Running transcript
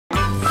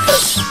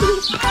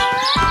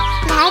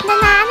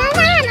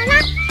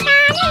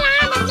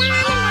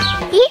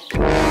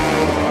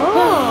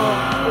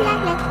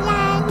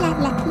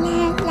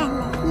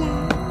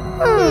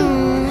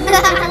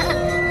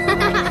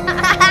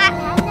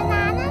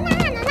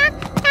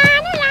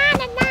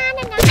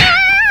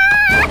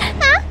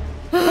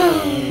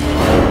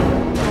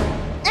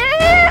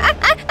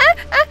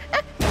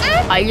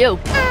Hey you,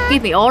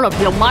 give me all of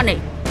your money.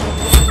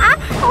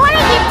 What are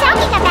you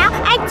talking about?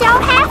 I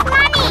don't have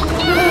money.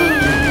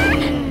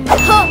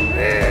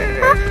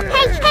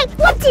 Hey,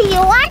 what do you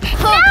want?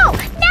 No.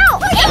 No.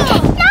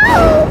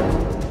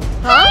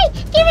 Hey,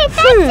 give it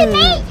back to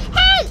me.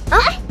 Hey,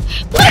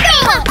 give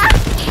me.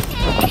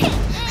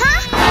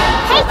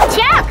 Hey,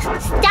 Chuck,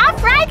 stop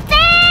right there.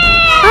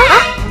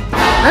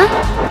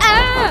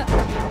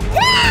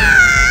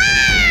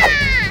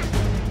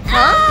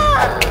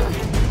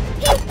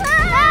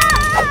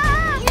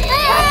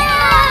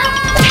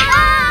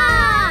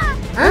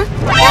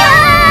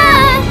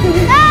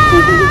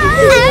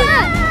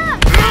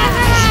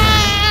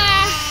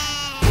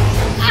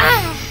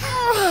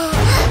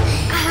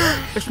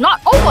 It's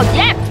not over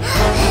yet.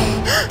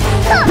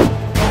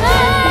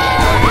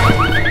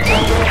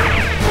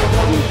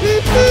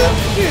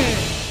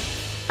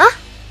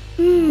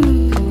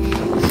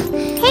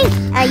 Hey,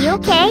 are you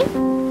okay?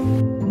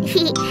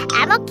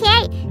 I'm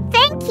okay,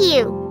 thank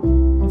you.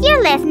 You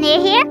live near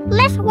here.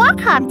 Let's walk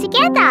home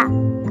together.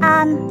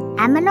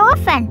 I'm an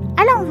orphan.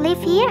 I don't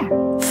live here.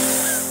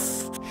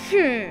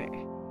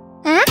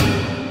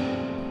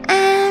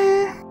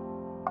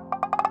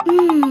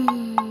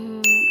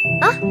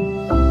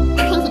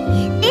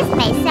 This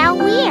may sound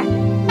weird,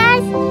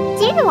 but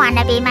do you want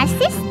to be my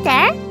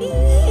sister?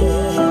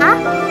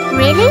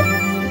 Really?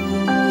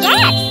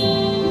 Yes!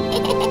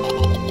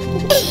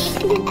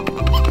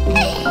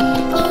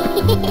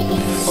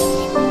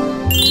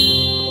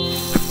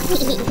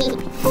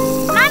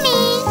 Mommy!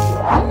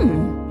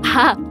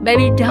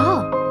 Baby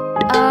doll.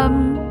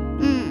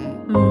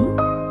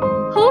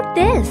 Who's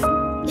this?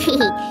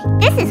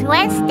 This is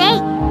Wednesday.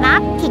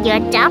 Mom, can you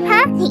adopt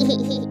her?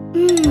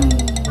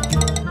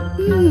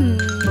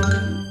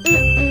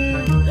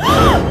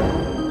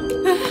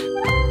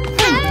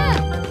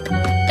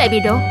 Baby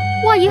doll,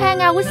 why you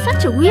hang out with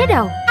such a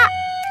weirdo?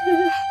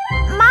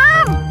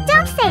 Mom,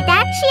 don't say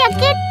that. She's a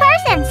good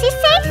person. She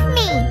saved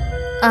me.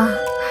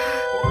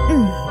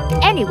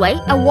 Anyway,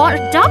 I want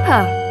to adopt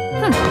her.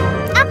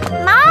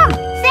 Mom,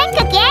 think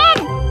again.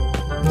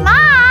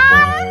 Mom.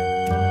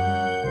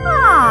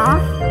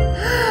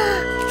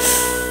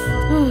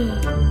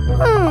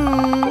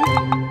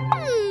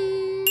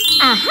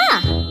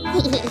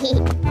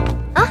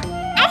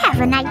 I have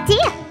an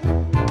idea.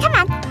 Come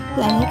on.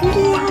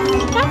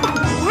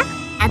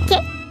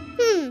 Okay.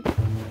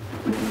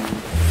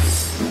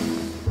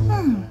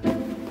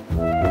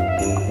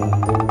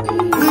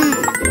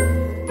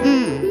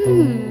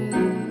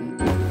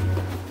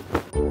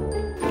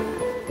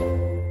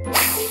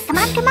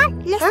 Come on,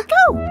 let's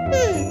go.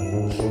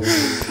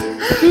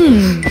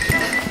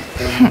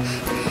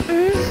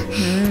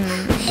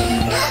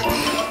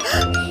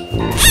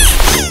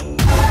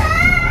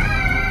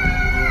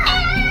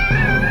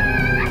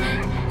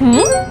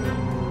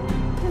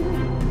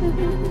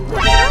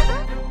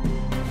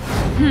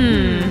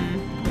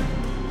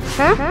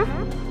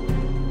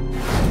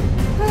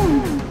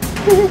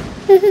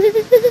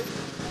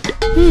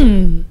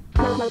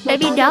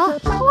 Baby doll,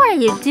 what are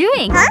you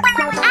doing?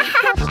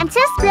 I'm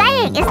just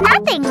playing. It's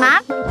nothing,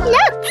 Mom.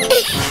 Look.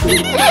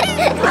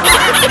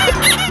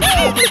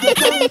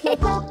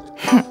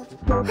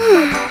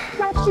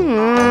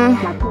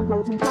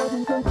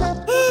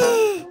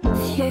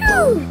 Go.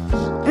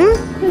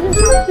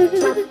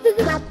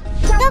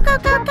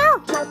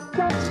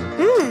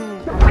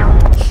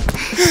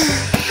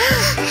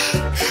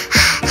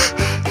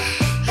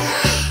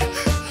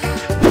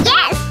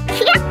 Yes!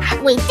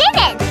 We did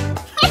it!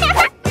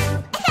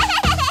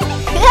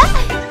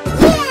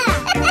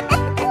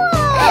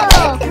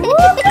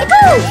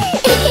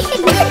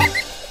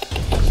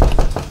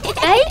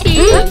 Baby!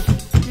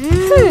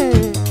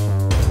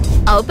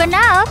 Open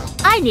up!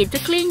 I need to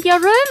clean your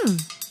room.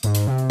 Mom!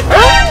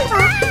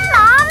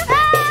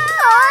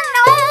 Oh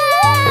no!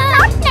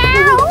 Not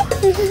now!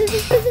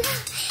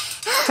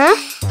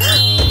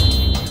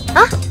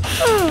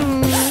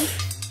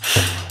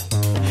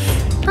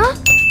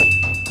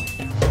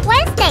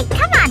 Wednesday,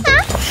 come on!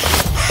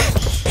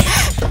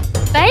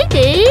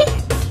 Baby!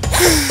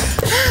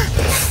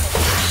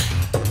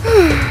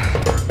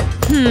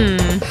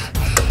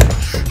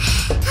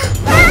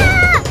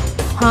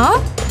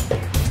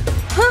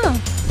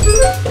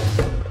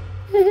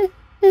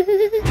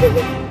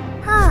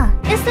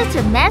 It's such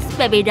a mess,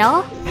 baby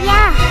doll.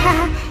 Yeah,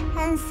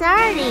 I'm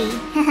sorry.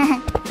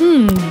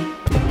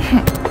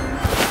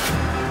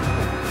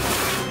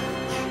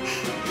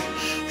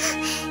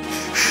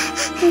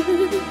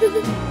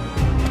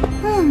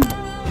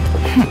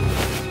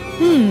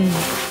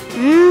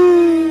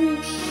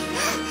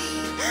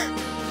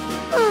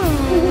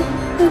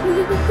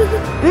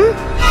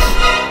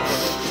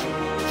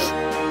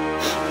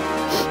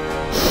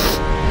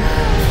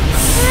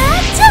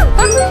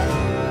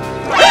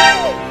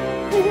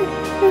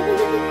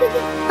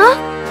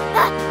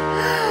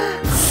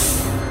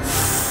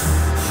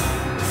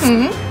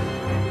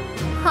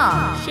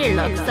 She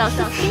looks so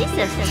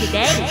suspicious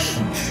today.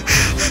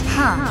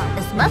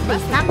 It must be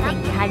something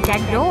behind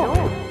that door.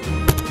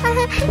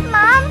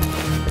 Mom?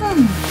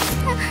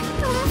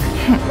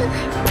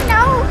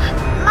 No,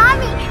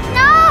 Mommy,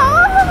 no!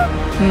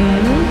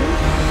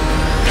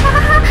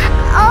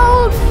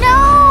 Oh no!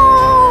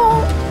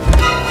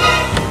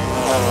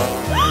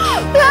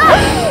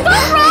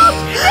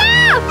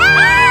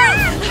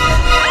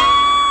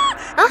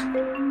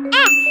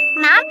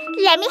 Mom,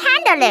 let me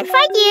handle it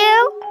for you.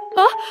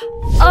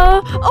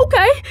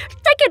 Okay.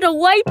 Take it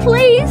away,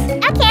 please.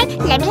 Okay,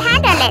 let me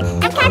handle it.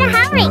 I'm kind of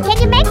hungry. Can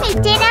you make me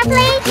dinner,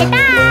 please?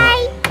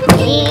 Goodbye.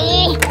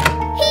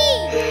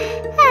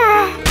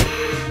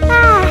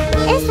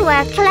 It's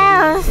well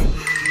close.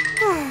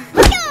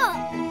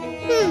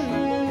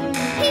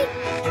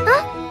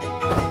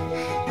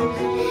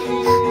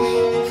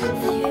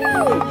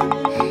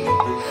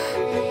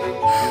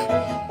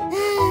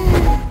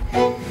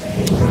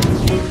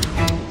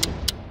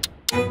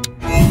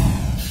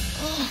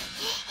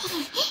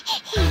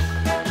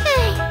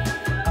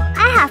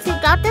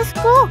 To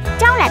school.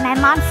 Don't let my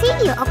mom see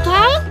you,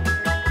 okay?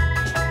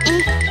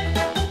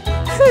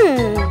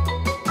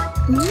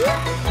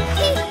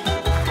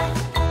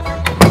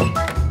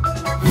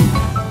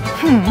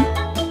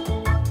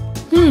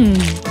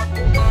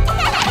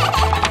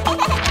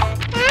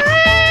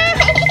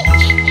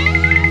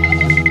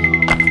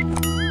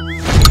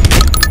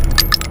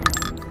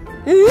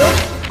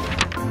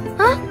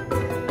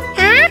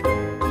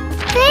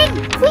 Vin,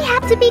 we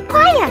have to be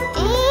quiet.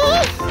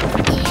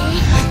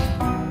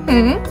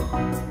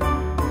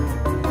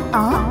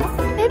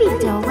 Maybe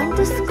Joe went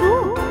to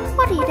school.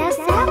 What did I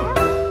say?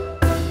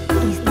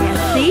 Is there a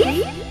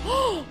thief?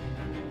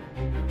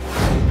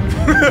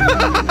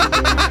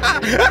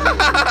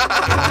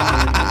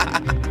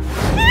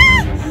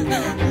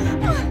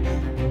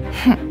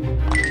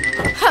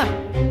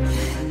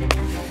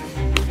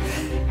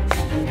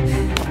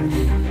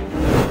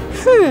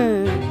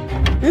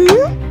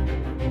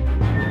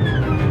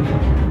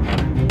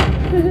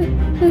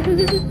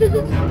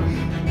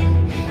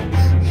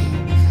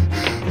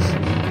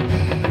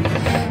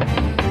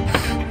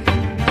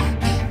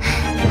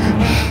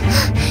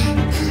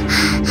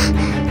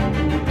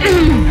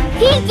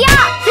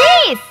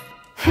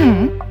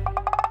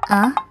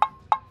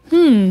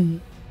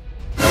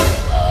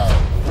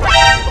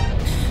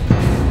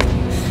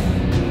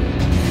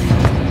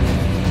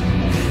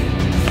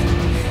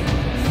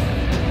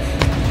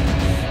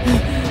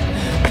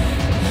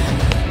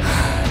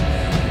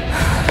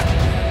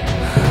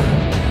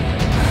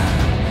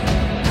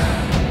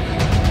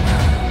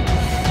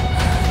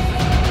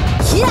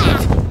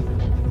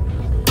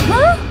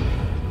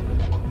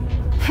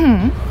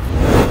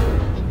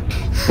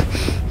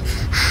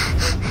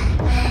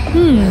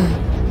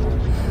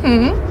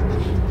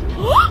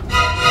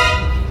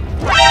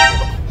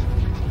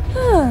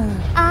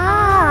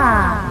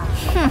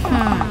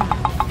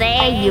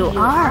 There you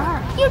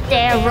are. You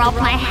dare rob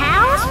my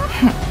house?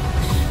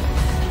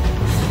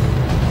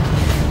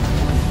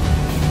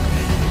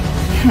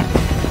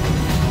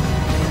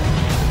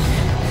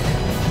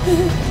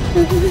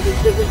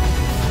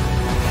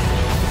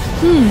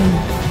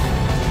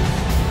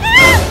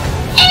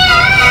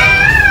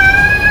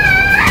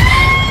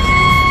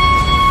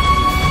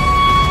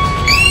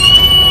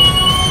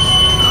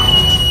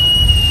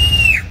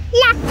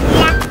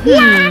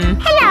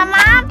 Hello,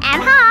 Mom.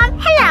 I'm home.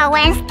 Hello,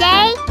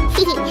 Wednesday.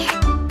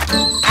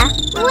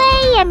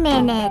 Wait a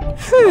minute.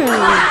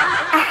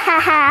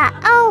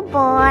 Oh,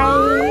 boy.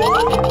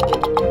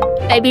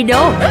 Baby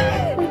doll.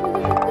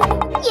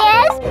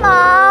 Yes,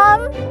 Mom.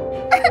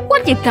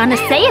 What you gonna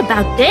say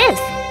about this?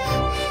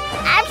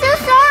 I'm so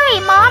sorry,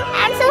 Mom.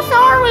 I'm so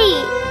sorry.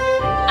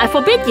 I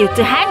forbid you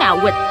to hang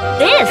out with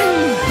this.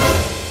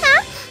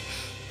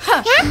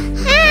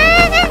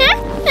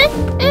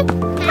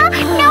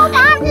 No,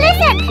 Mom,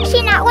 listen.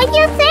 She's not what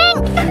you think.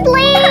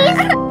 Please.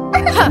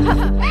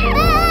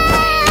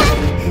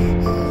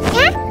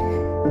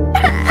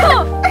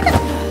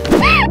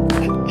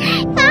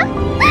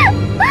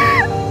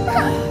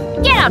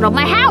 Get out of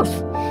my house.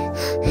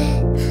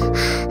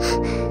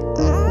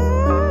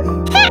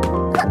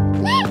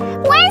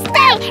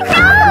 Wednesday,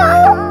 no!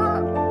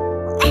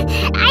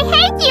 I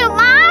hate you,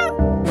 Mom.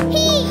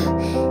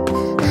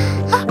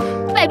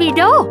 Baby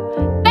doll.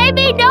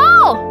 Baby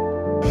doll.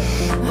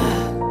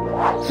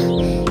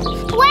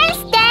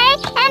 Wednesday,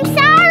 I'm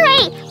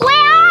sorry.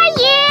 Where are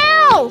you?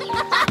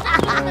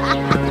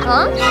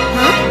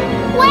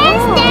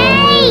 Wednesday!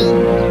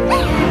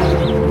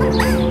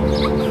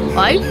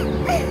 Hey,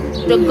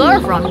 the girl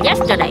from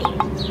yesterday.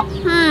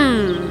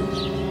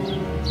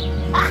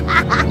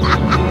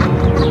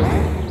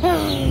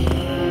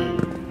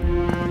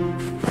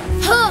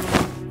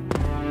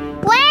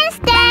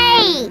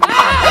 Wednesday!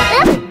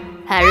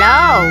 Hello,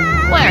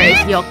 where is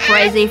your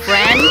crazy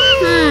friend?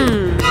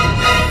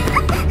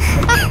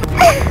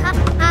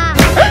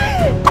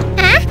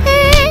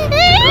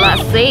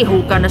 Let's see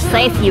who's gonna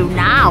save you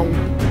now.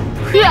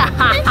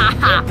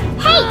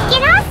 Hey,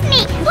 get off me!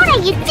 What are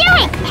you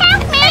doing?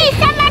 Help me!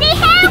 Somebody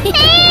help me!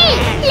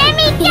 Let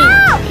me go!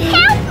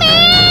 Help me!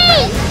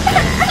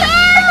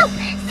 Help!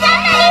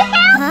 Somebody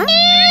help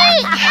me!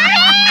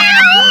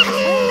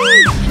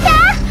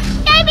 Help!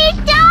 Baby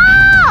doll!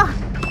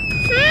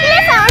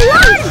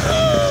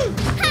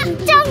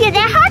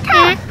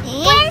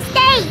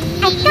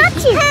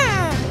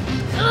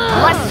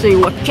 see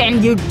what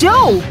can you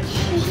do.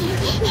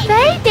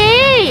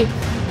 Baby!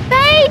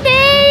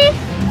 Baby!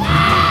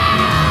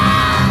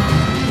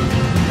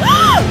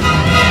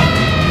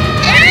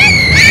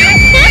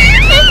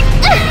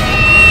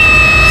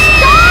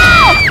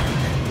 Stop!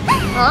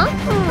 Huh?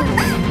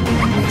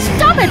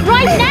 Stop it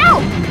right now!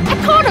 I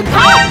called a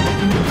cop!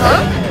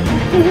 Huh?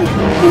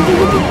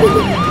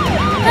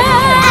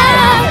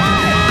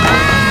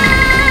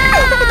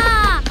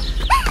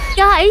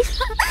 Guys,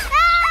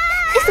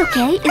 it's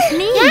okay, it's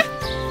me.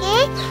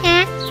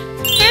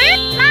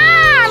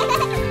 Mom!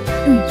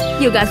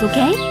 You guys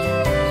okay?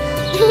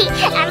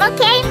 I'm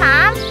okay,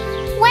 Mom.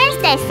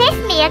 Wednesday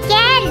saved me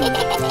again.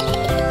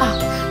 Oh,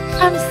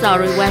 I'm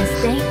sorry,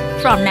 Wednesday.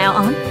 From now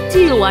on, do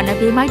you wanna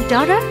be my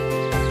daughter?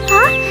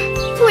 Huh?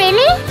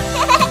 Really?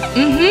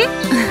 Mm-hmm.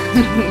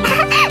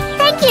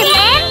 Thank you,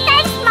 man.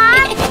 Thanks,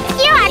 Mom.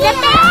 You are the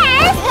best.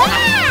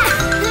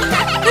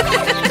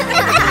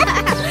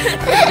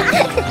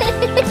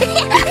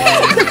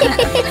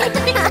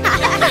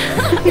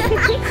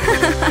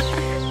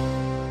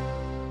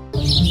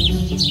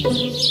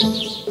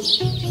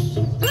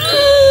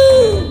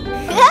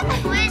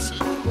 Who is he?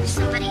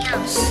 Somebody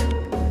else.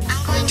 I'm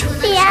going to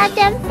The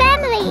Adsdams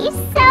family is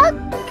so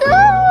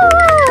good.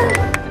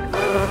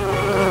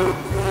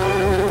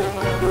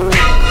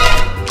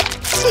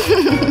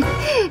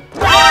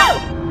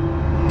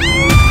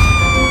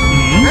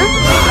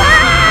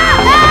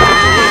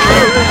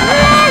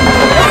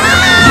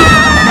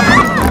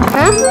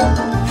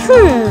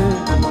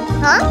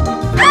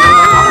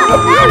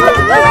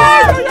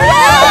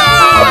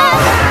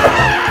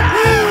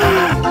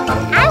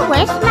 I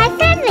wish my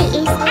family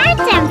is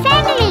Adsdams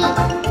family.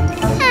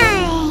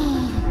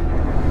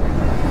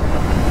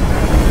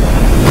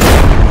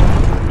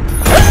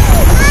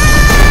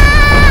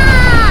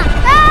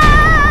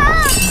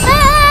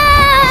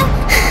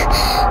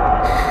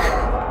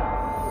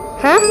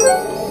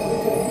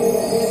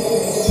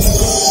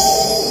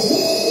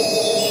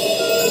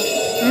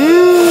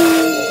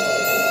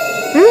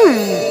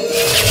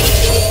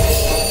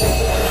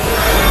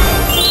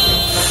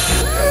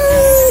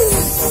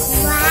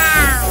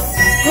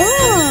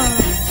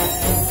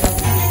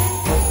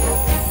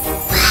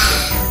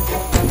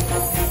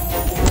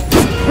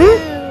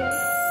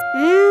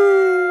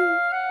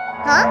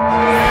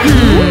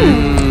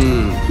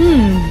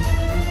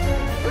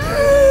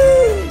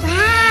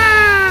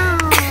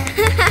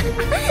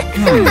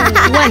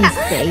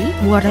 Wednesday,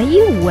 what are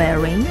you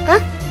wearing?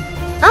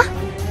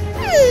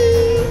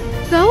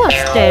 Go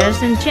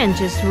upstairs and change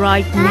this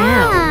right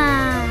now.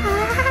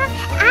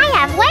 I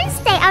am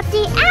Wednesday of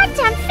the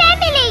Adsdams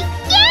family.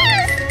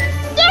 Yes!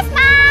 Yes,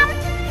 Mom!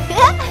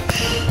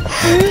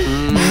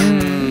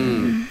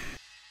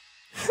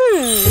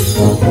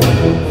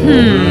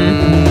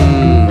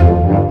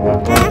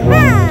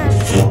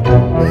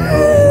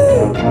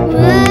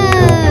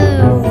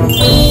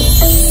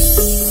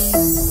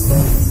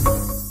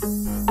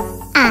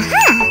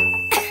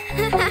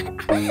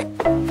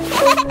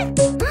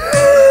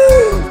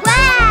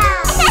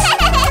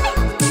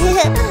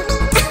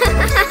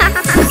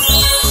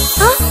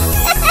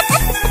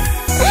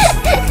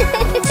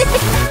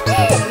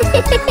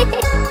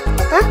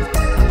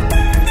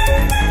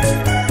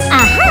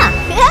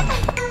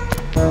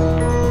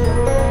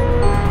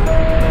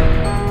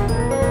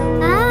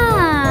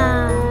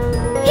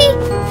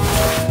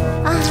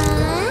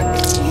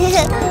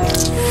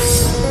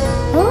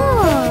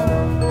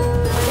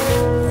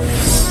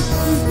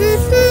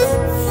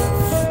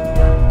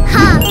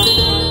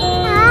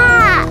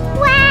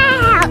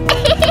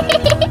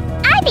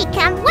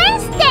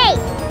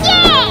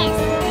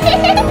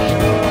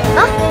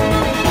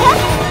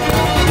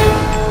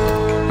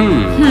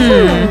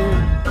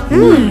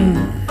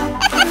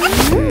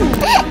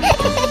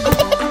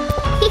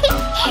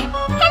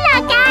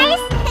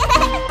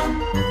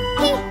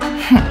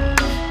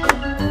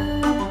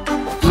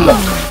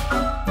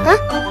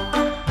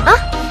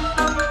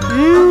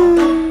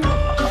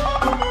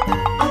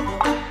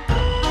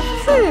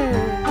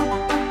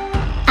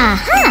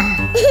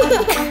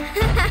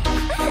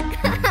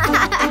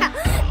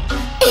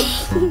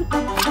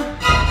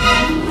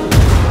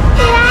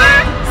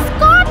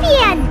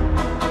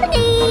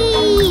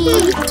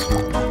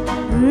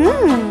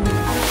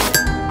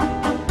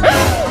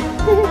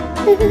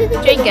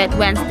 Drink it,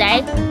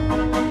 Wednesday.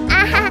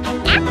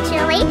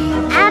 Actually,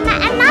 I'm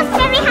not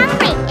very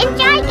hungry.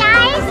 Enjoy,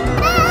 guys.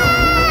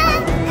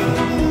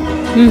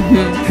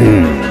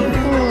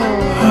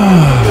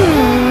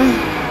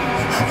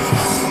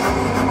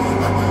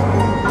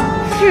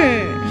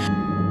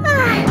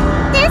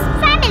 This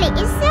family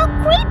is so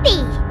creepy.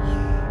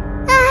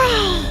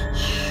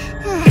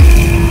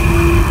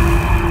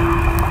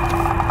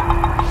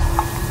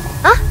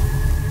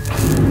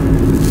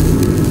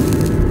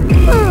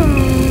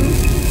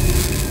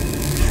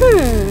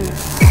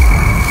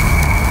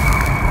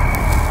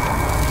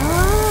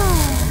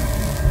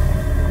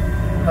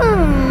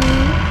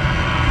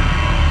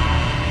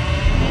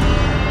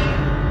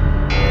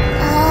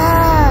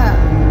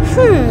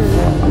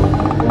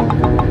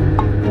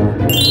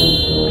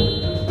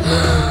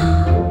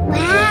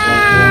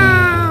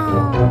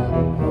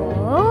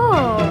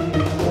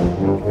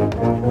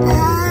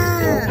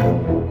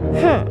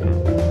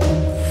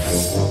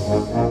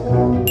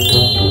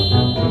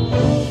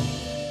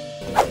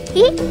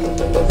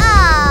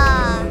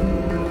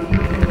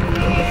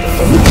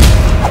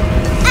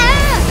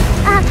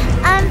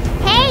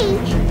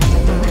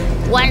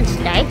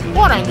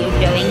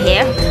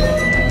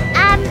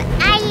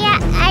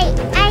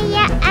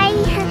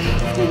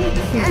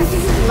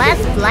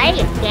 play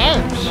a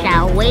game,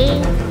 shall we?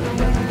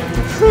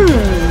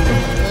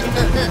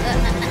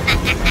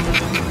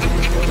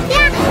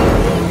 Yeah.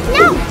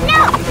 No,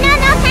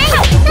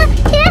 thanks.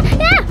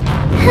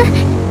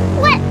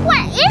 What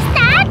is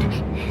that?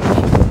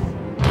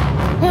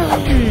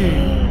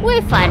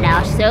 We'll find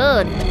out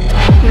soon.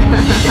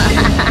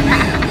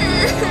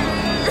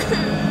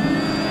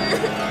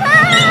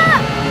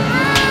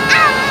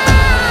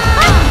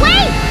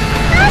 Wait!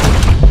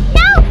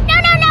 No!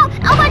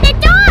 Open the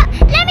door!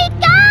 Let me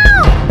go!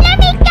 Let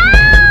me go!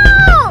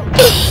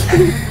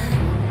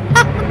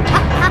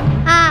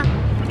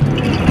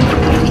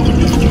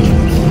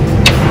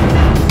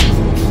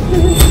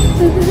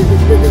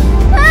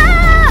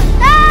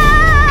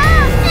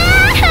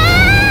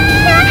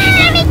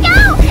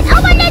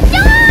 Open the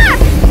door!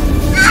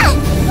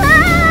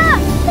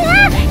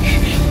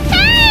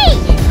 Hey!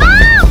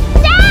 Mom!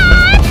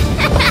 Dad!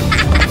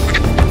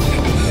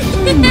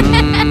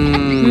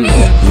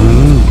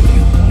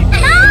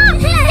 Mom!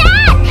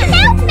 Dad!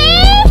 Help me!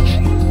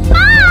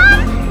 Mom!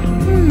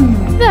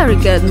 Very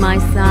good, my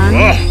son.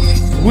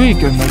 We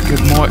can make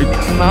it more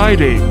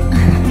exciting.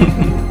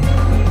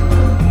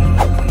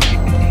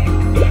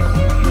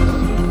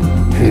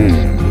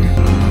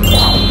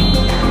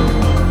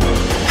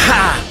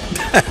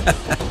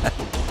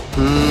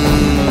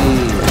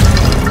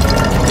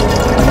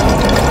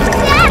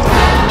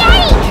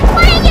 Daddy!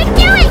 What are you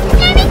doing?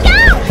 Let me go!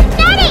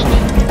 Daddy!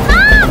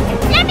 Mom!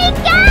 Let me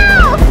go!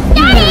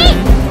 Daddy!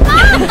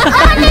 Mom!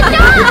 Open the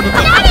door!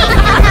 Daddy!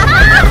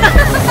 Mom!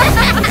 Daddy!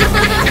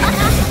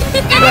 Let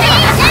me go!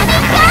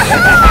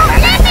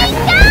 Let me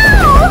go!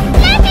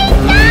 Let me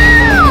go!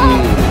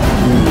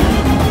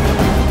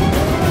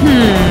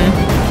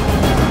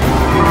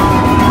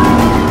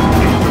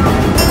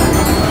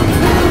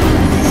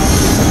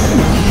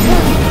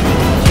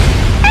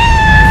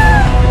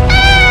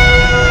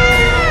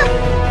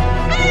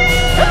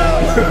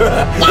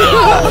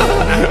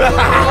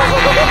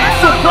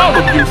 So proud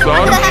of you,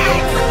 son.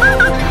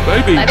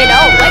 Baby. Baby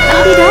doll, wake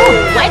up.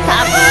 Wake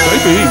up.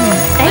 Baby.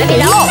 Baby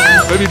doll.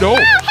 Baby doll.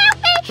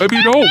 Baby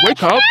doll,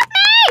 wake up.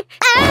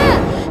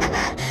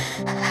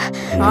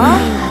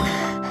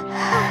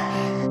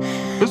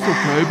 It's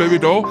okay, baby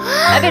doll.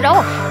 Baby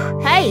doll.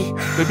 Hey,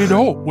 Baby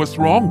doll, what's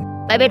wrong?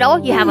 baby doll,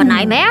 you have a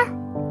nightmare?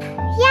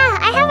 Yeah,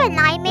 I have a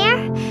nightmare.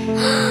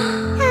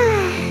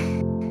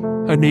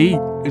 Honey,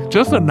 it's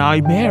just a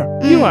nightmare.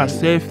 You are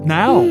safe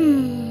now.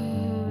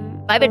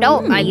 Baby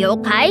doll, are you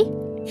okay?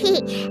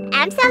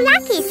 I'm so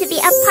lucky to be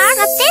a part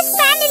of this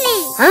family.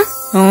 Huh?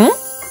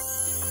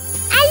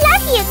 I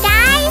love you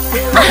guys.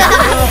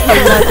 I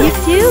love you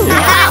too.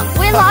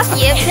 We love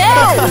you too.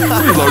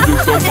 We love you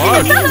so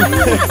much.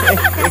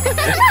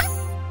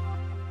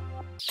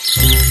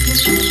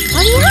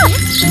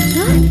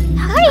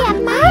 Hurry up,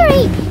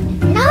 Mary.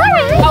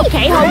 Hurry.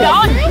 Okay, hold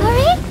on.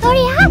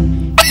 Hurry up.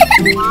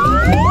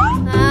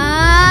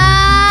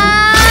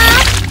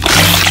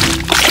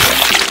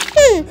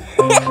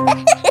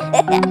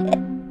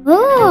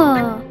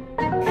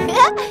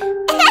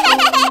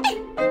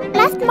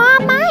 Let's more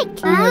Mike.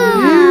 Go.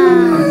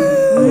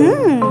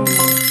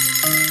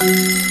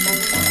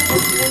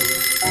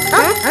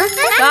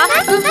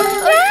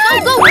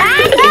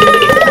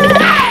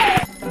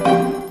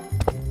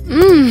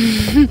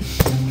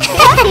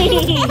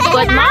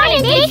 Good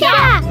morning,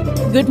 teacher.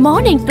 Good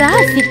morning,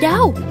 class. Sit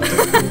down.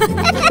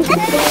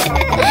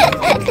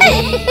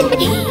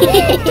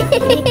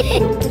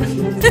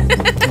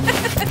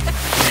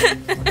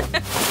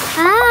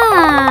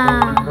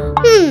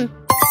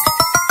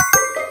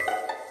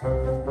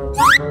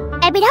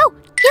 Baby đâu,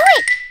 do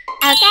it.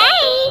 Okay.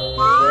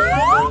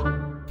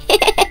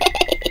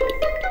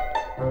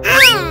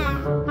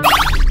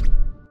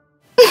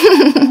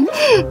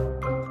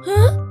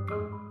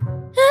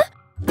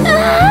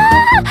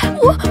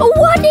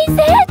 What is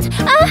it?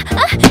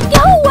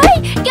 Go away!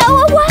 Go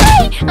away!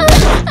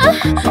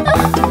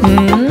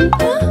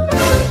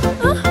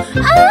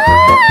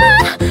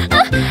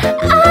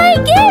 I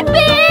give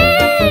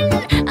in!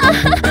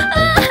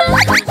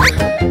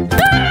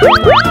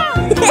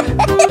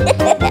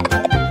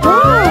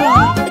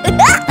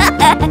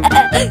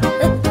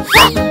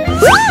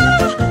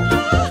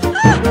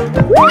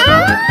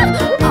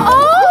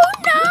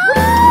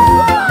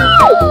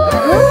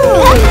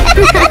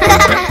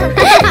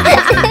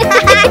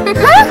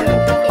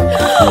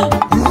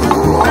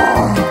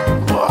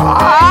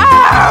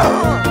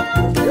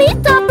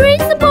 Mr.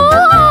 Principal!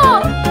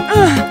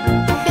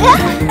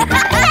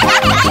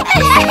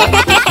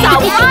 So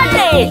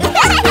funny!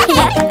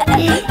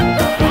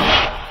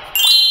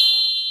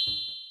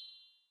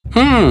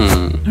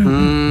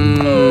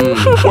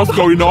 What's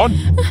going on?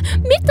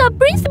 Mr.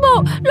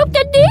 Principal, look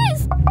at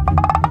this!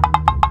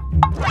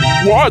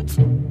 What?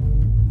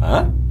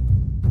 Huh?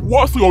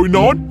 What's going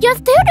on? Your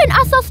students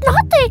are so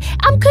snotty!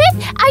 I'm Chris!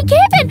 I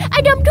gave in!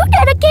 I don't do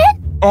that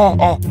again!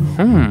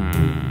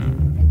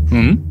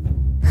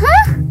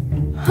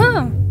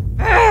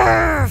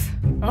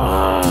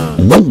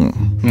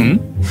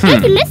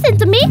 If you listen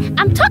to me,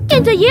 I'm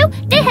talking to you.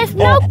 They have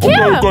no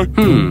cure.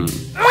 Okay.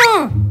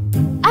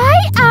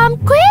 I am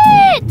Chris.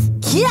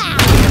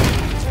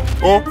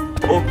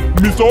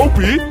 Miss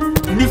Sophie!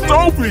 Miss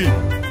Sophie!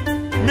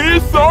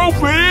 Miss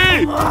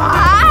Sophie!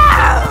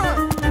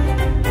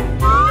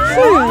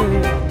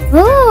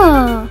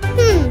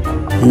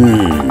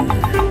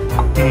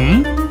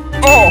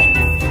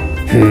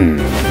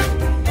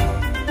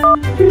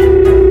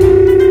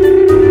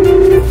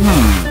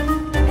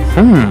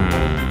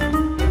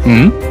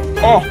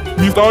 Oh,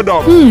 Miss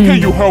Adsdams, can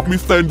you help me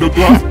stand the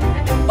glass?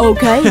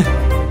 Okay.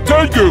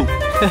 Thank you.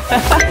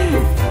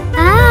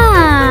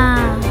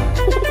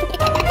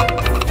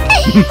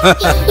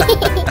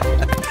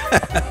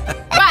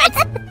 Right.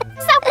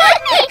 So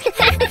funny!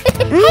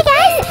 Hey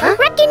guys,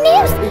 breaking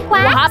news!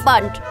 What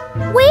happened?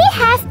 We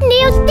have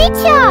new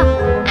teacher!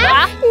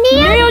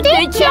 New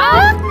teacher!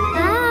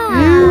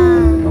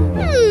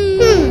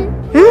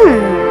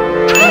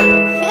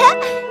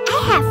 I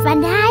have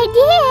an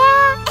idea!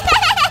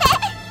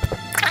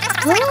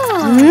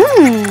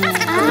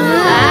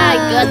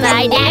 Good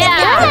idea.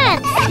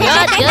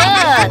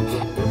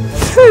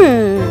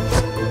 Good.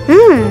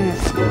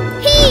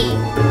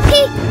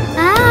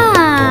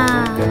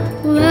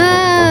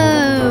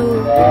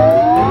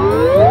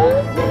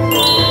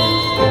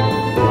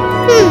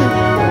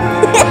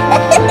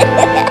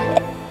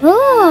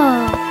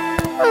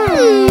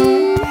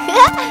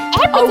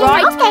 All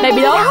right,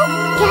 baby doll.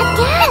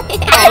 Okay.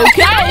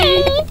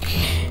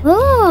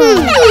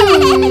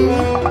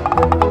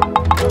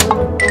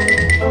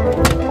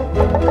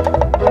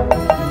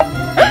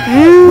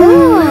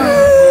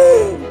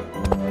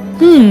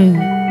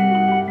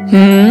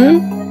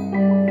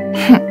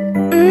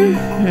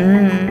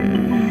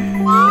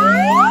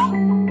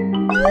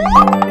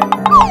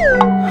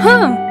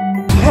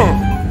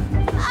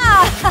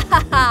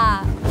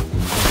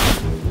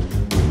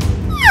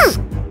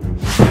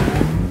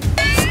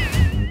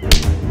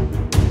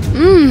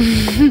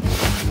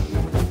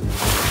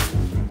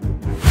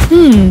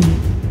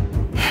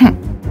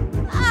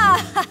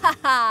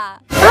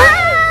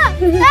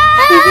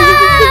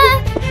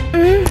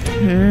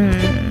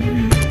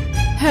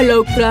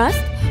 Hello class,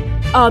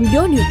 I'm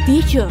your new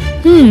teacher.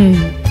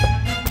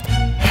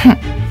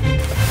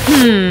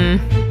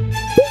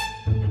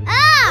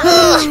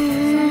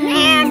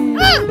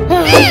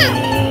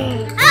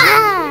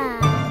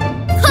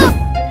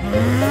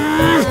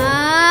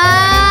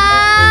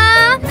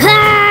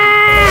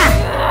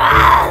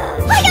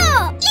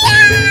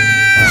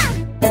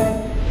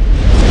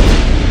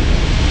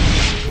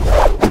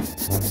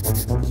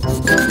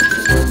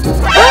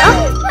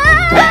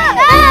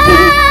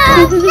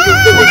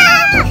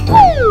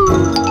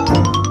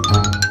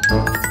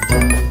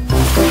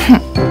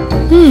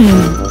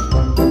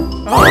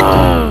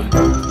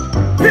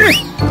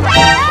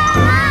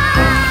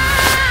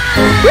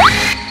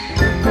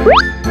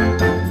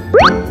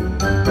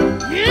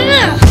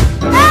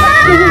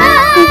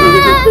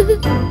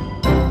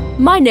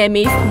 My name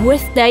is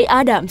Wednesday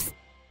Adsdams.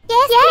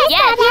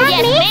 Yes,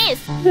 miss.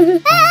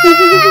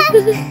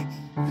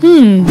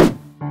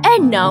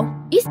 And now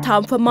it's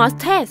time for math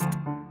test.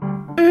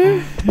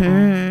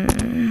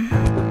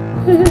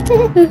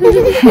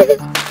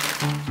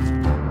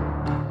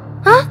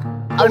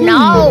 Oh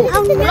no.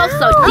 Looks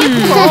so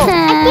difficult.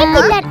 I did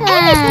that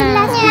anything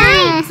last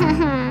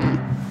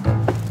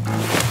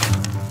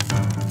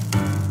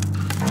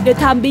night. The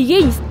time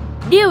begins.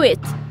 Do it.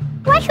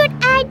 What should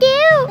I do?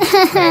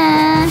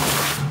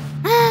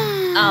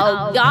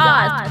 Oh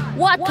God!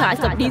 What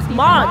kinds of these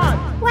marks?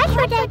 What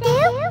should I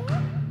do?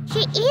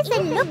 She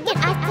isn't looking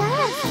at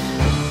us.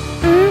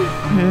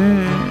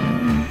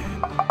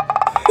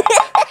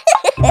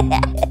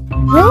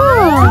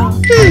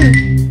 Okay.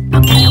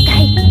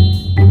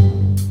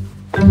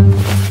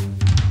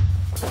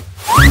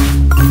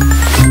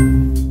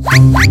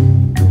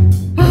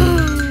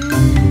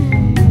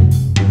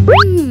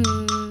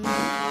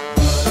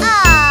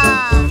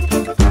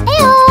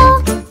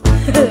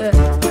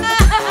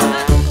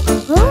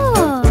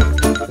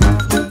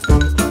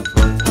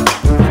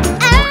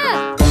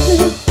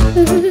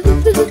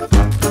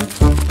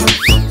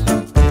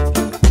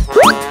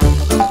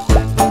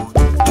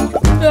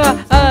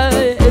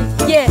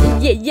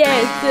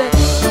 Yes.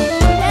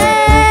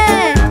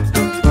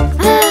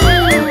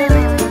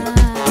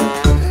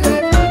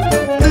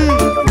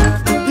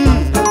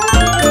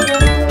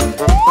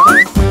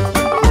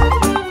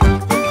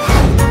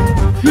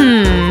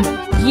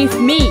 Give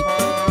me.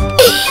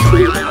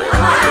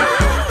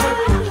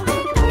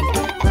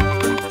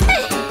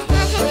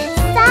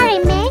 Sorry,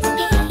 miss.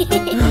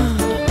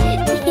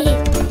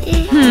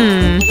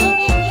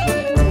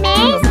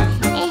 Miss.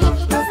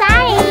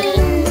 Sorry.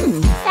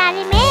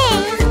 Sorry,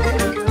 miss.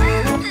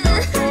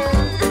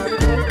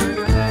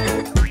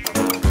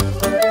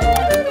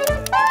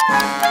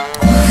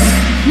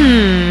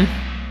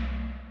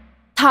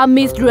 Time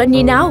is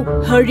running out.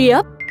 Hurry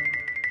up.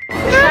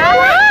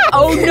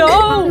 Oh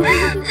no!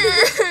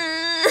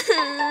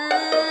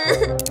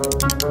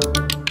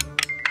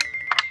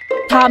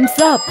 Time's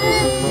up.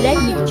 Let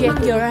me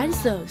check your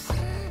answers.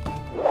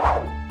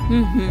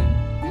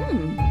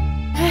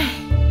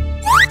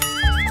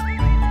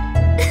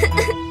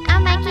 Oh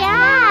my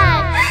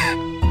god.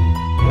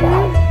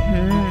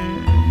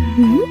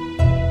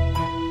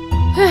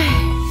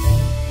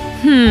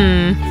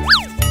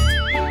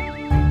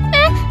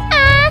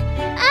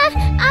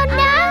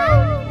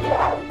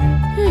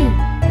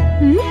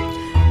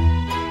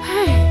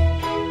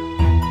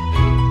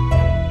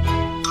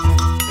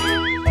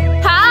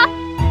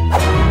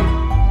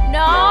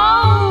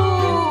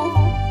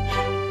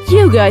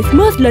 guys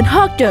must learn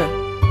harder.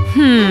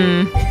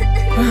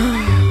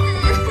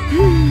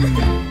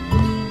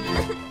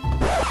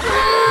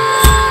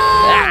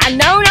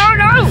 No.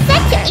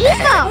 Such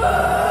evil!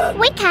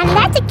 We can't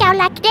let it go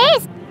like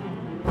this.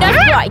 That's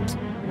right.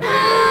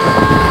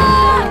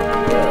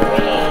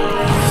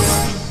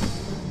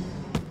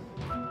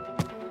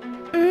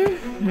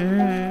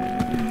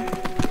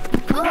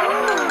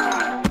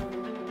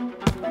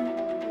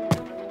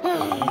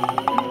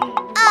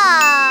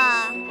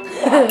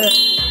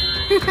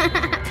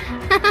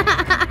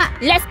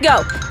 Let's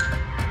go.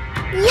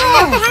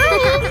 Yes!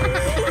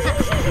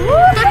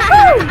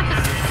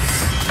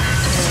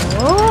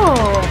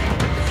 Oh.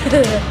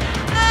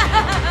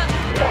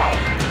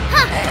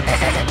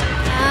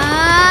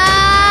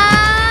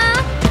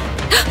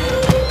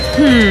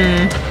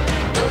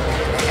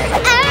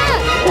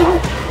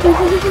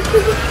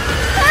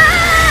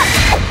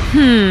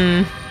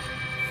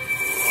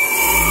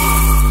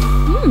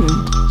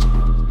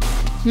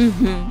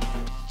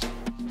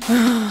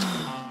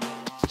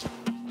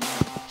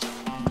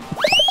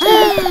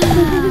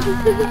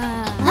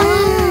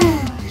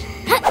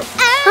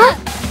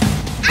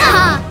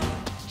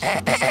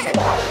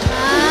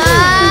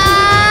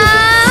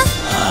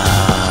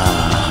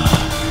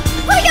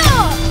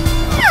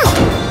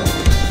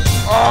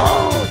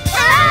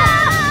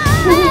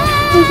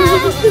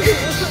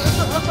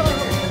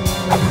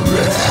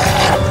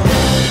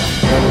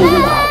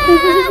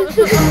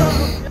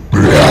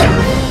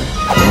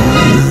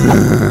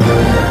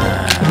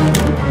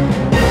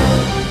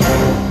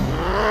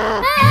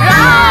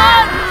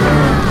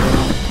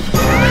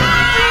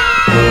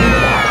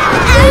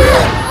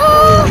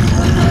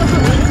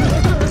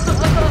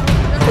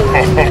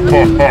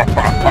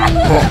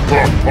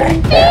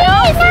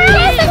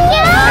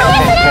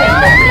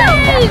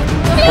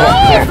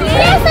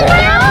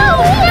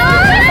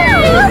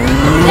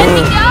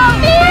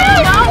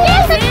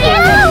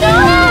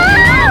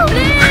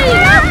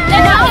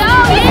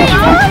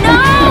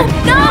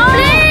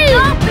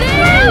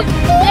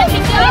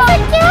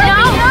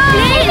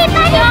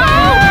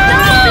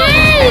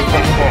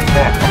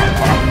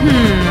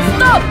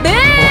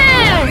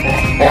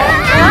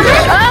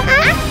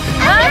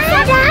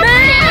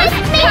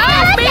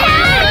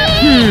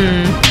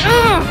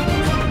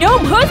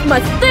 Don't hurt my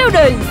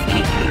students!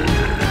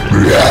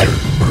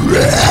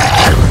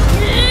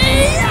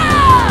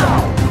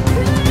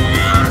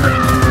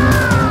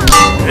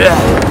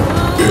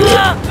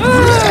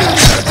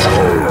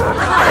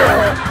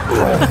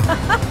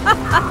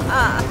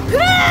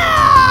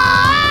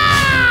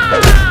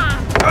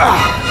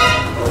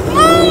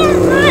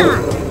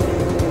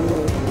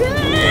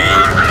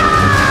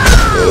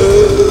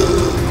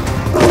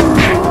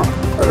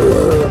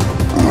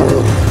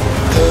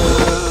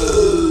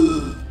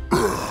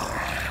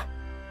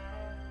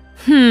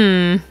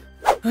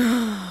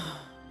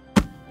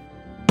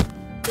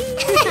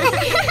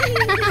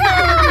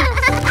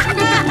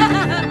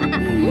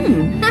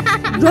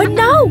 Right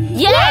now?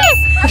 Yes!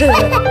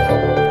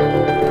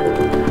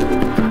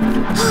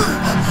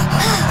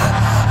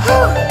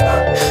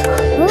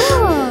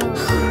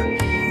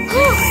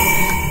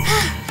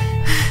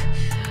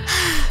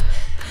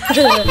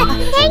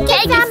 Thank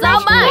you so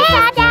much.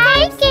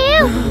 Thank you.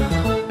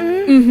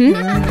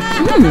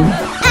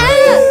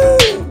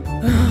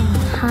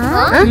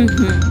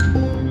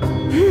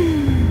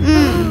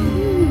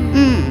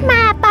 I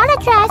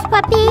apologize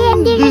for being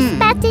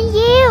disrespecting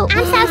you.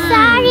 I'm so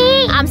sorry.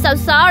 I'm so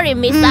sorry,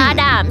 Miss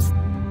Adsdams.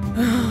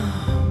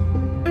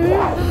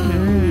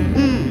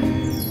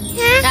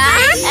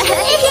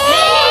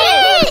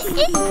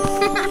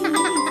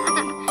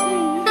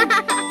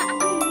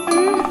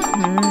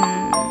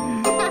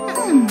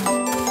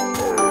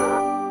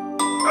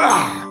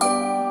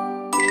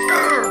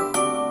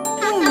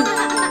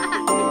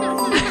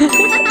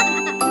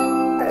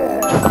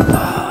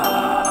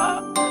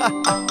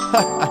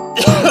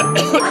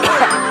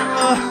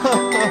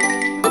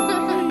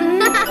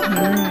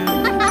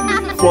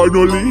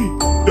 Finally,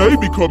 they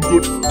become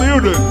good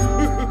students.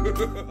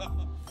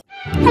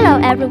 Hello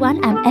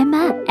everyone, I'm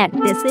Emma and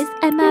this is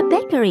Emma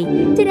Bakery.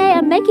 Today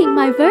I'm making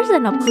my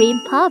version of cream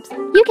puffs.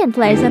 You can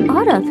place an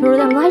order through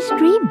the live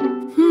stream.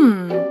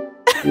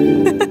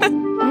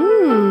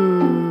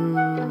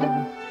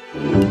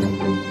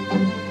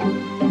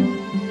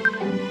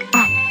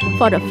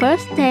 For the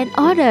first 10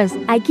 orders,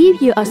 I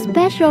give you a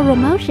special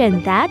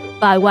promotion that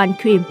buy one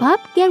cream puff,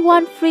 get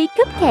one free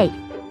cupcake.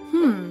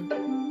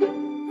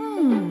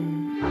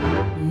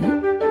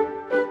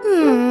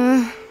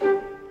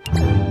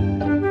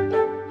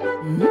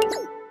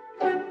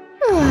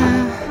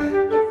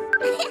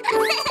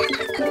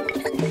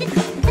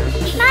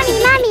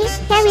 Mommy,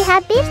 can we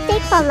have beef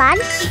steak for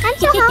lunch? I'm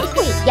so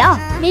hungry. Yeah,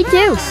 me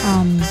too.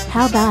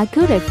 How about I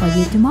cook it for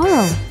you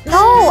tomorrow?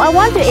 No, I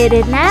want to eat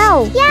it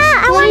now. Yeah,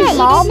 I want to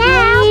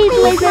eat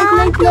it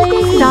now.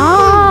 Please.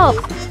 Stop!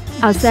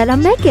 I said I'll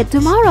make it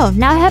tomorrow.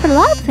 Now I have a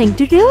lot of things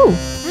to do.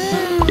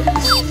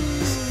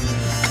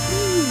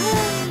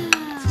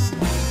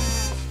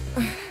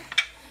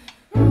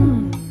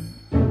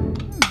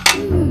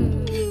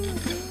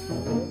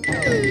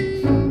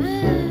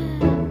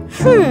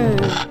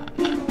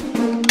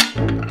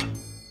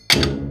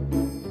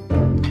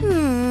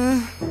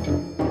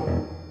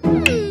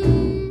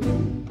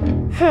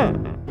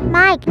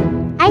 Mike,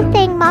 I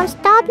think Mom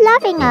stopped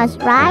loving us,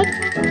 right?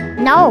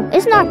 No,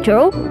 it's not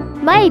true.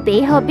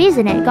 Maybe her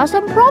business got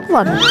some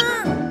problems.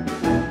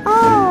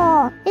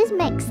 Oh, it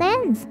makes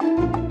sense.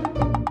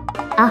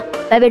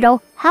 Baby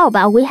doll, how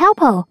about we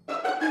help her?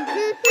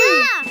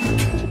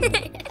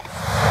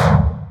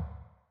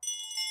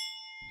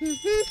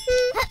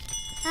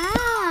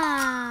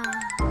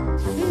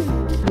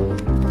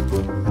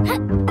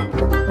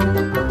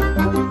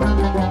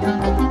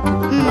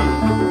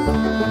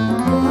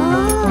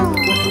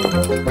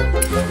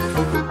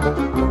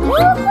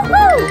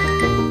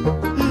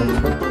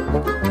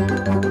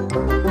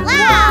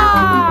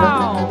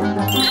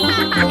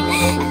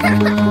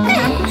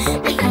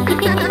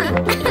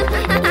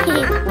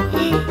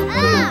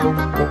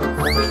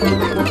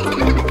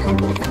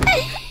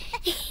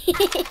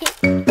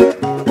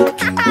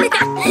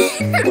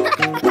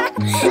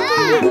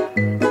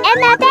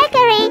 Emma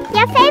Bakery,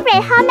 your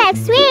favorite homemade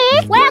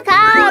sweet.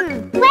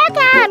 Welcome!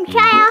 Welcome!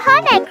 Try our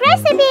homemade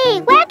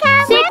recipe.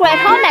 Welcome! Secret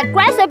homemade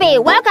recipe.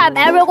 Welcome,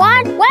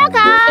 everyone.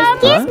 Welcome.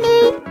 Excuse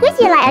me, would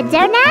you like a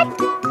donut?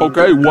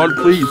 Okay, one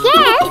please.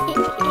 Yes.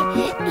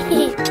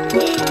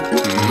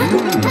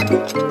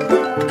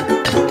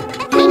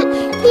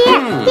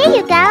 Here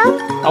you go.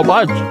 How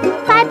much?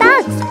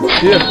 $5.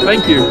 Here,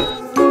 thank you.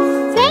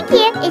 Thank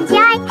you.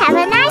 Enjoy. Have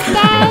a nice day.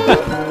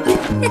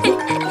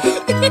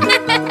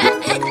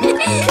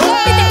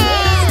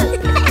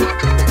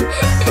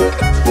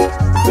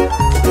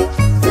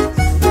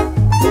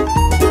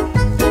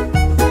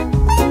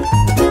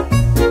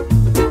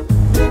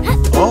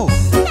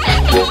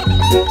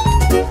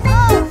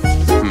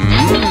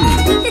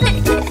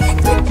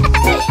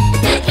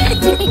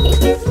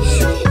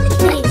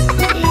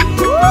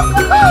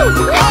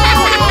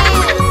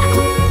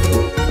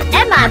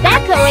 Emma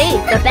Bakery,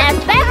 the best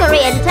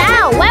bakery in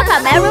town.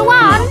 Welcome,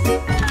 everyone.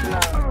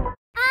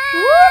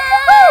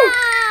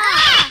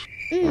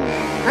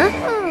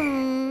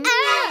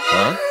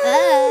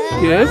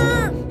 Yes?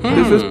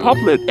 This is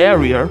public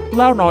area.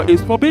 Loud noise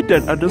is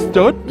forbidden,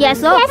 understood? Yes,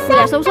 sir. Yes, sir. We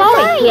are so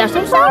sorry. We are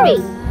so sorry.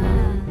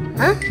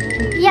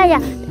 Yeah.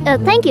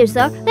 Thank you,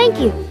 sir. Thank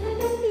you.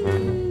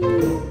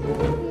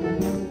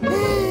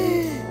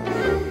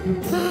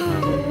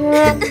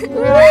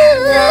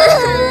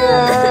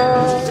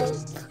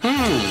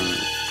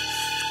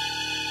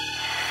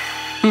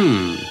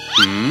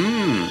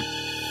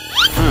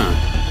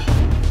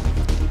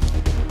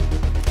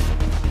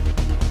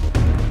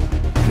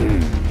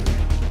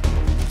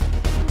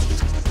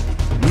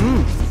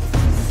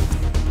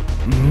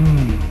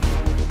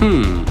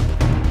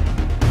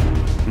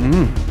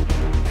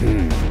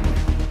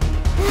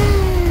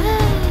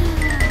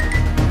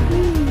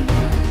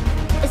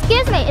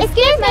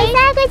 Excuse me,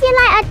 sir, would you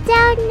like a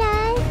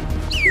donut?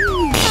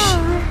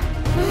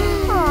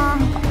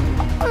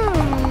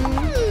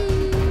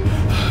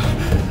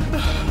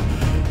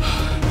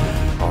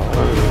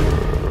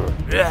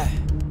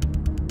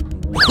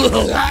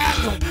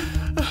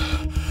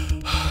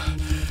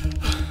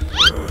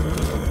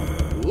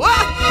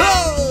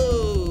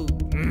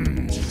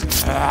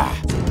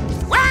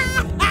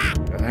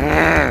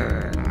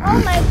 Oh,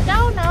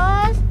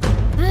 McDonald's.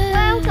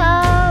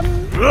 Welcome.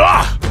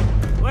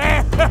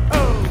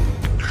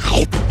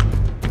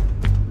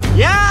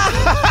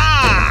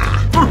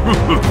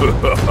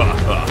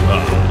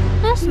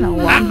 There's no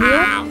one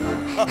here.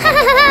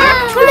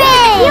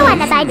 Hooray! You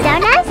wanna buy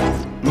donuts?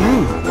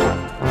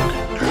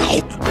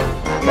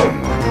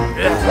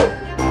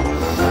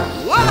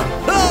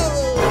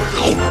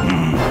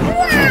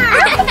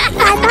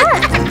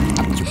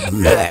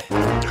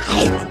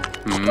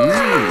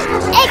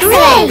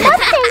 Excellent!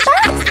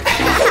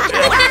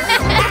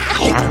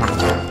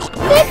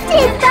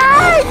 $15!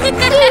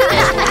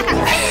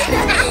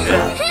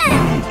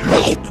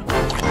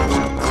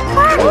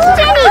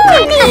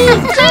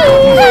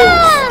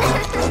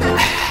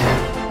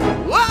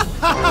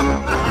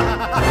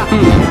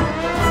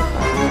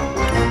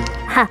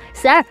 Ha,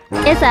 sir,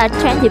 it's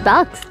 $20.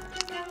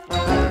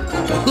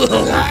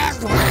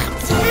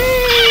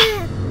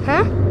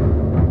 Huh?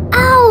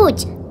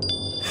 Ouch!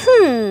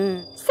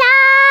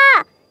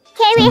 Sir!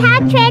 Can we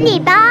have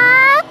 $20?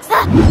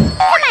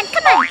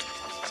 Come on!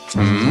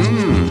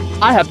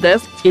 I have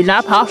this.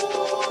 Enough, huh?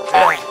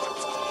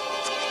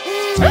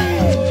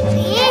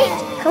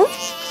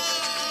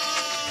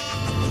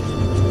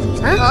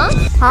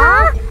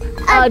 Huh?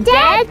 A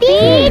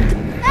deadbeat?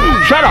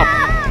 Shut up!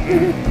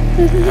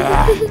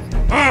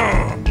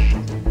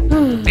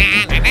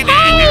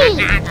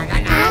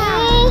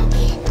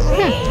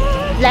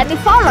 Let me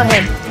follow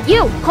him.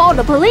 You call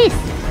the police.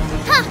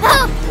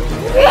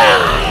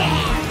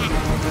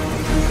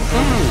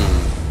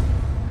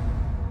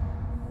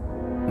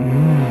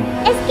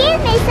 Excuse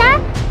me, sir.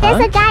 There's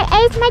a guy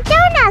ate my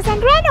donuts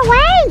and ran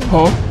away.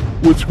 Huh?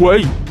 Which way?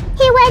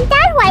 He went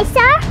that way,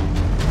 sir.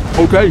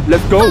 Okay,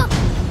 let's go.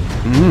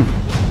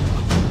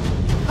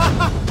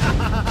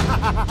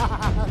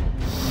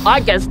 I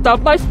can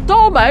stuff my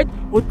stomach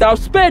without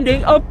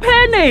spending a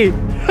penny.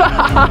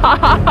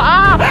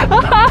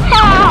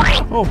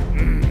 Oh.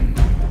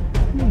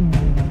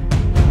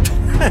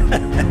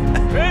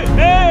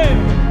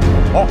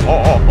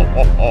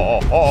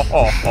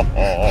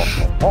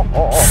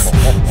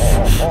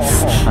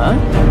 Huh?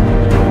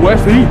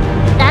 Where's he?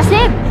 That's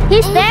him.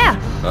 He's there.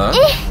 Huh?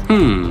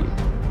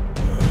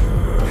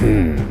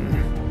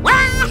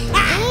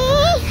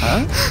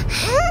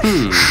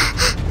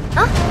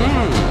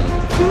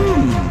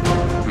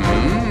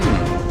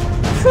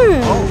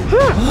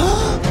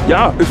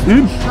 Yeah, it's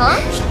him. Huh?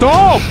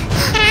 Stop!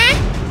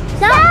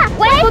 Sir,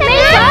 wait for me,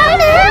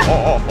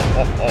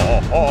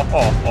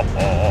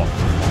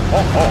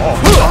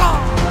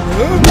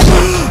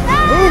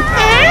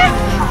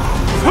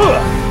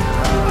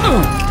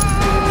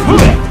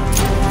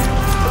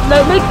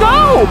 Let me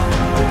go!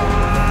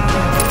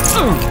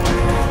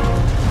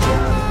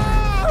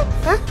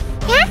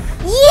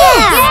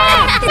 Yeah!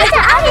 It's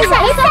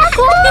so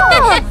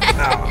cool!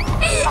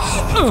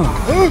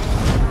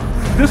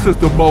 This is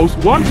the most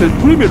wanted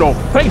criminal.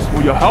 Thanks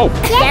for your help.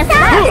 Yes,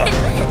 sir!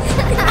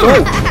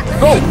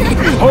 Go!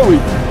 Hurry!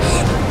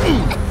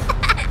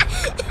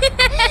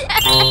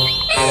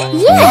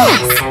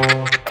 Yes!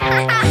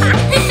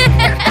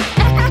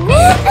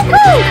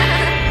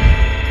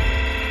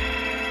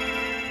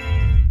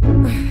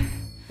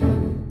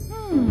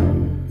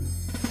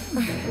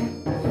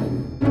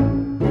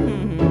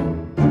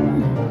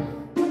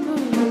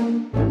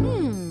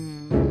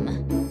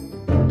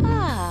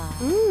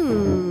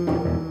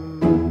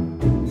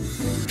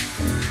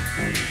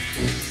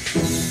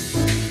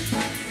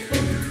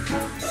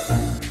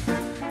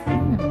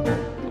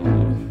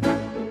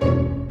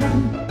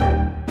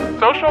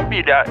 Social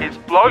media is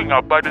blowing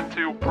up by the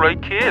two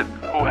brave kids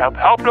who have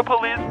helped the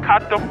police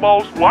catch the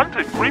most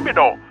wanted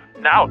criminal.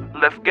 Now,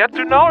 let's get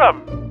to know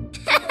them.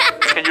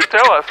 Can you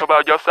tell us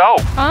about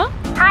yourself? Huh?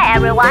 Hi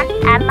everyone,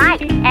 I'm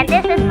Mike, and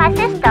this is my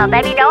sister,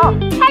 Baby Doll.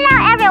 Hello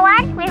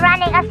everyone, we're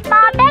running a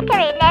small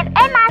bakery named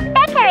Emma's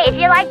Bakery. If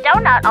you like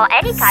donut or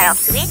any kind of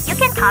sweet, you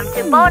can come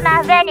to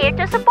BONA MEDIA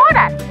to support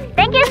us.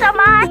 Thank you so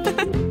much.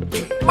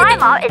 My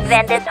mom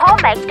invented this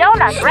homemade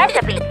donut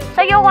recipe,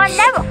 so you will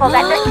never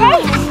forget the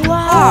taste.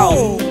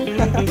 Wow!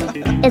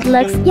 It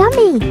looks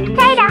yummy.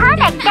 Try the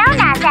homemade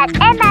donuts at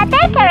Emma's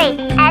Bakery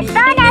at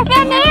BONA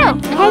MEDIA.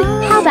 Hey,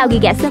 how about we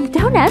get some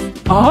donuts?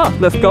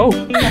 Let's go.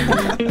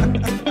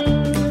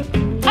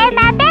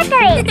 Emma's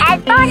Bakery at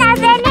BONA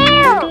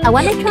MEDIA. I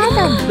want to try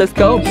them. Let's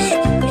go.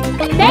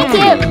 Thank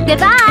you.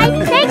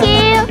 Goodbye. Thank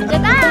you.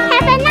 Goodbye.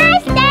 Have a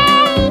nice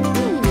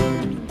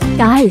day.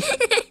 Guys,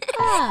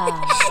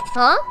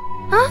 Huh?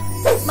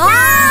 Mom!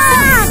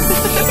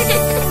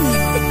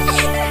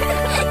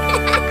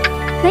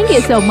 thank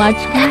you so much,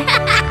 guys.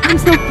 I'm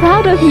so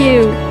proud of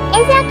you.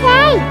 It's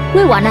okay.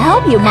 We want to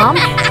help you, Mom.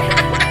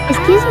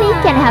 Excuse me,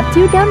 can I have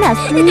 2 donuts,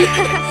 please?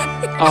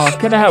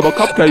 Can I have a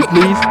cupcake,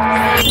 please?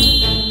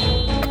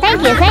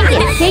 Thank you.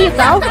 Here you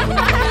go.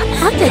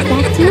 I'll take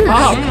that too.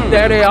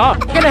 There they are.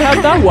 Can I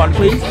have that one,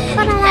 please?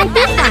 But I like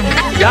this one.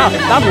 Yeah,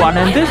 that one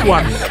and this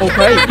one.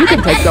 Okay, you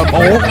can take them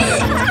all.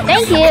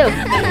 Thank you.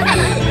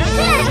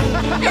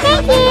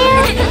 Thank you.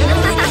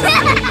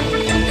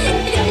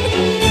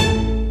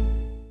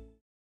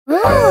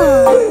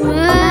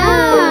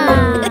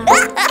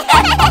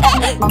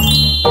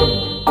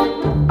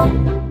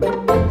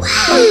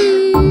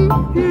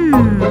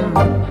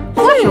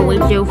 What should we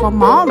do for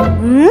Mom?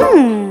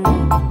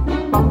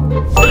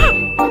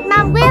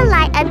 Mom will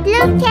like a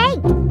blue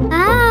cake.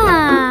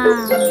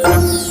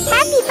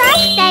 Happy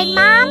birthday,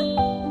 Mom.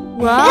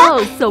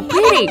 Wow, so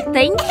pretty.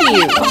 Thank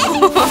you.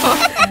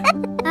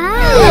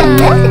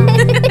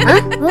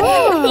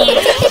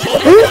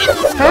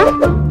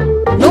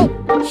 No,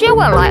 she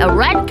will like a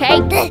red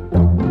cake.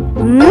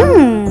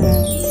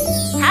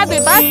 Happy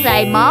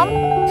birthday, Mom.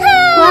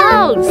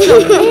 Wow,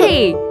 so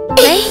pretty.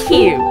 Thank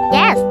you.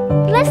 Yes.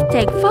 Let's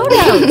take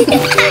photos.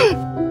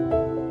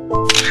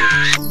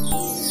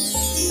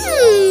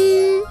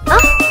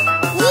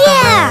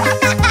 Yeah.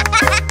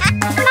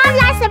 Mom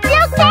likes a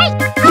blue cake.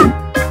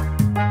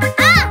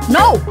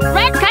 No,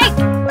 red cake.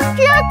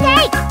 Blue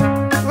cake.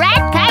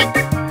 Red cake.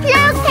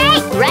 Blue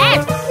cake. Red.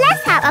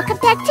 Let's have a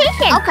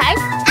competition. Okay.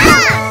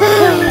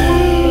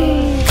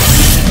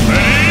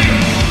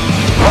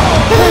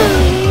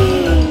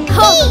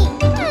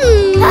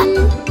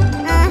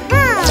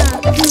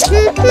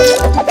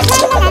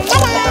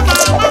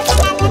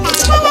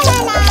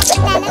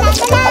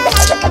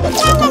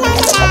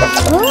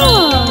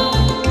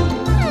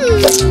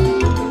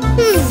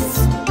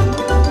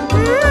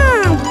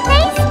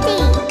 Tasty.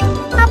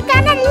 I'm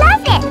gonna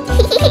love it.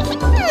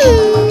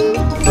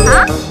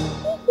 Huh?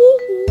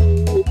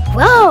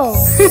 Whoa.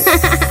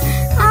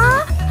 Oh,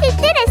 he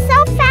did it so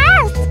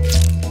fast.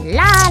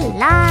 La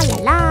la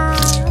la.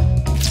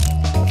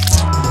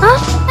 Huh?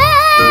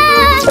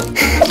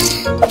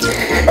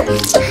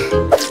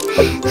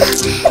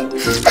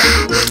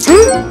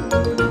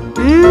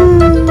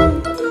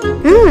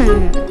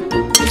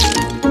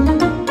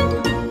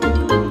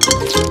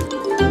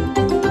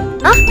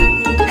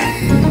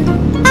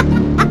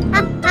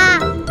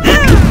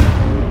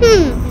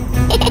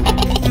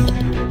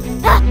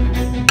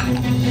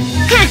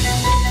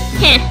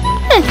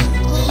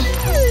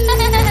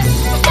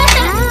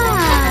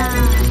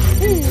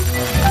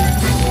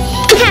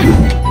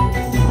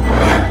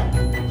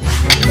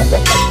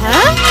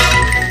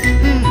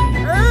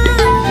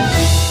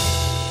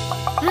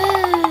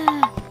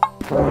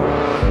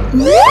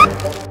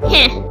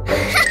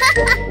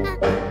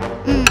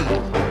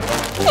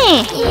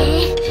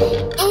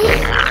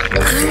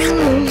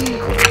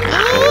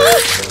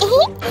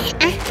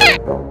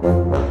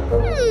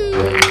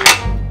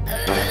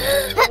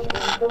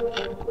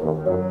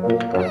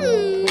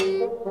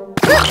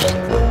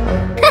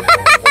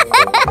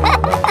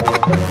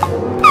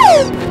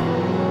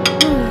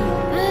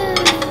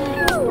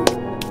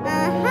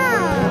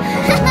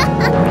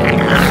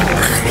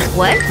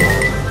 What?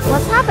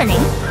 What's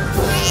happening?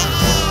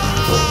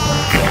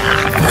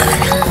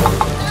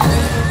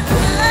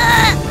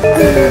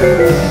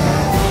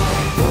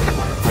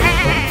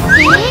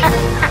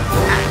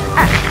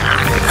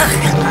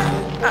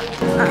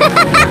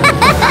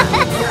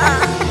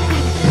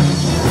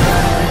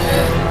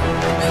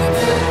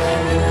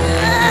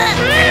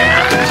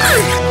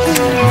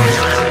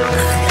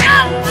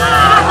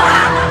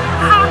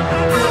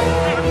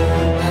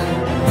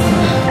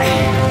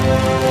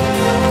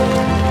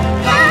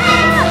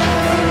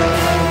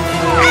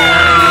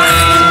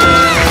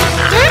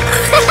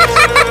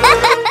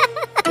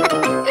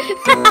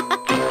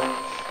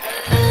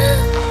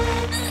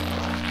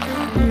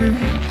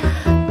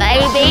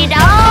 Baby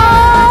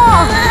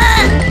doll!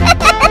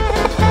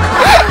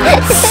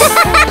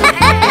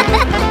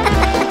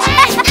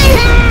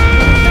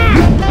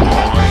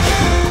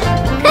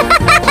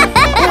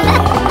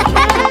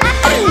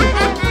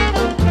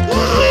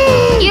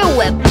 You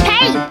will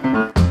pay!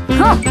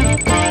 Huh.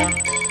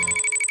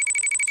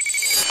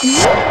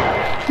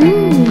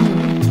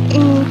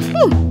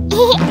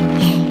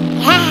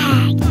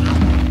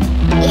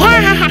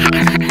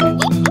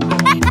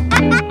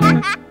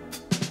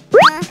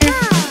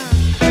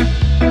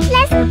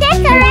 Let's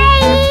decorate!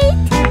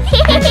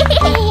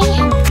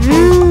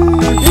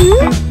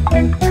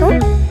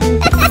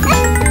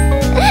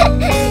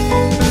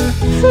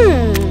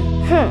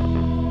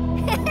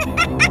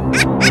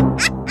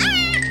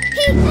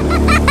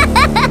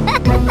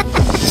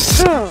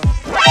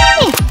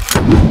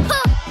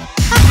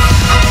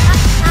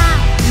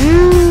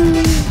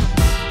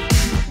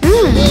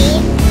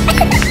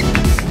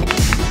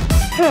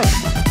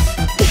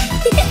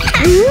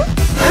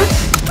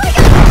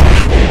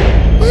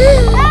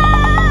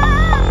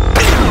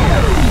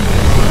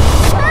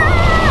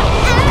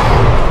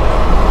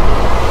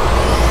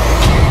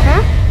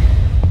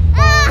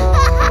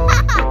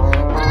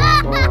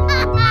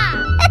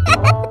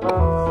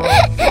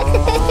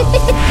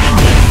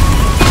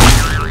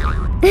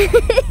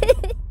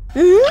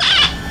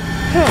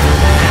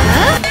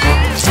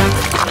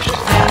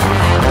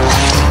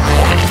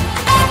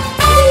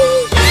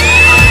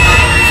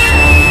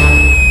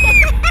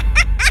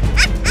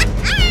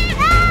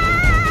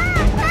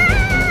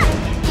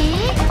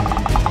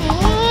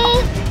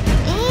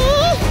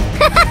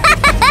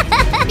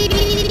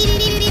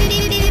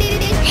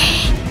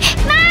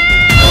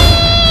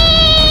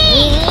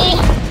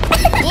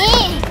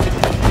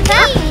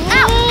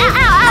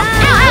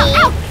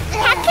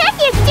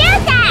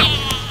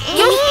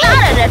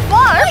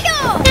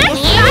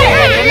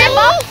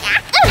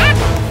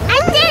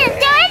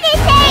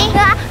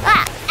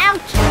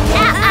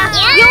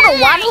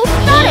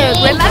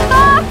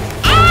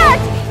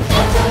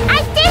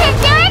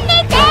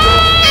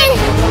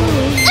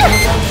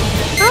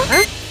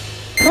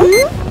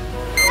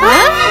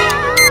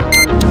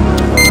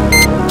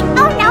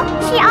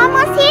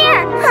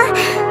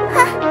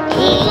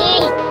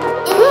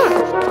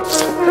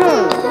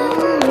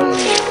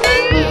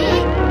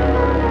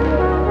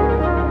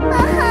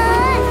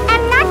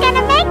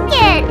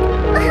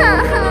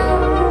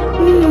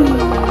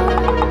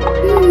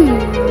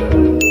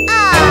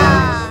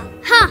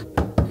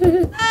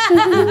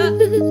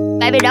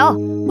 Baby doll,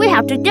 we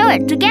have to do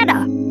it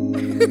together.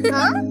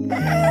 Huh?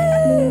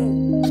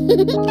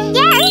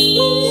 Yes!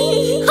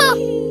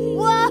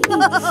 Whoa!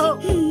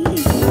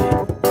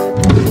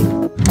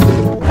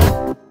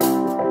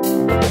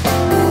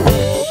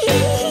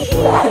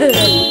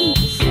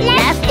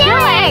 Let's do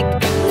it!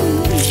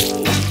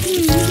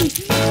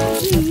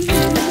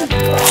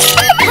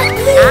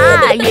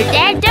 You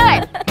dare do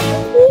it!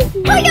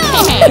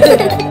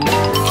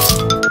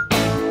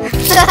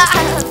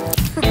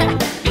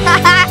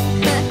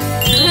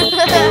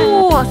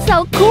 Oh, so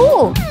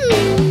cool!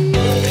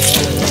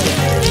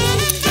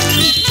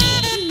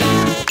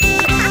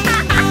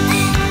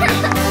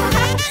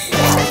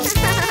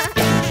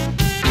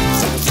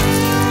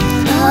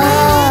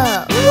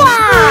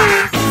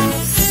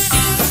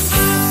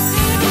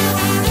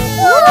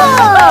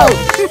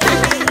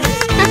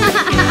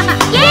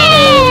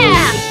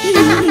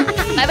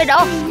 Baby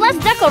doll, let's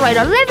decorate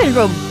our living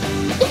room.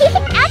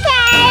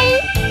 Okay.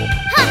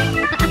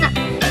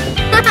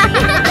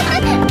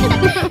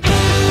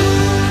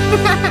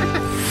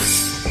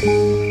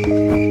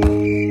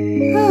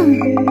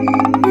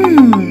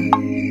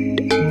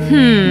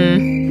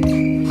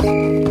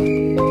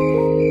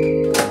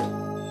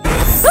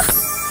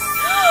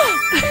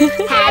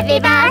 Happy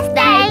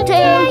birthday to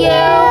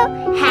you.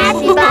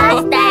 Happy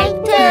birthday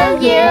to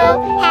you.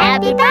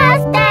 Happy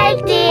birthday,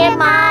 dear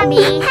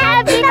mommy.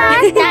 Happy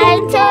birthday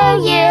to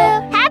you.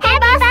 Happy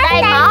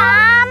birthday,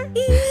 Mom.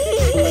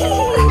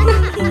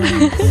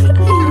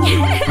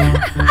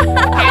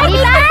 Happy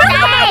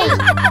birthday.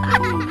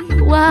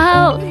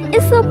 Wow,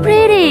 it's so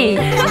pretty.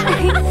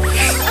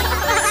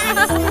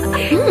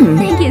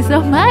 Thank you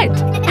so much.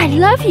 I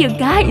love you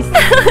guys.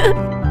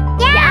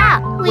 Yeah,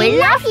 We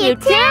love you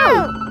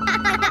too!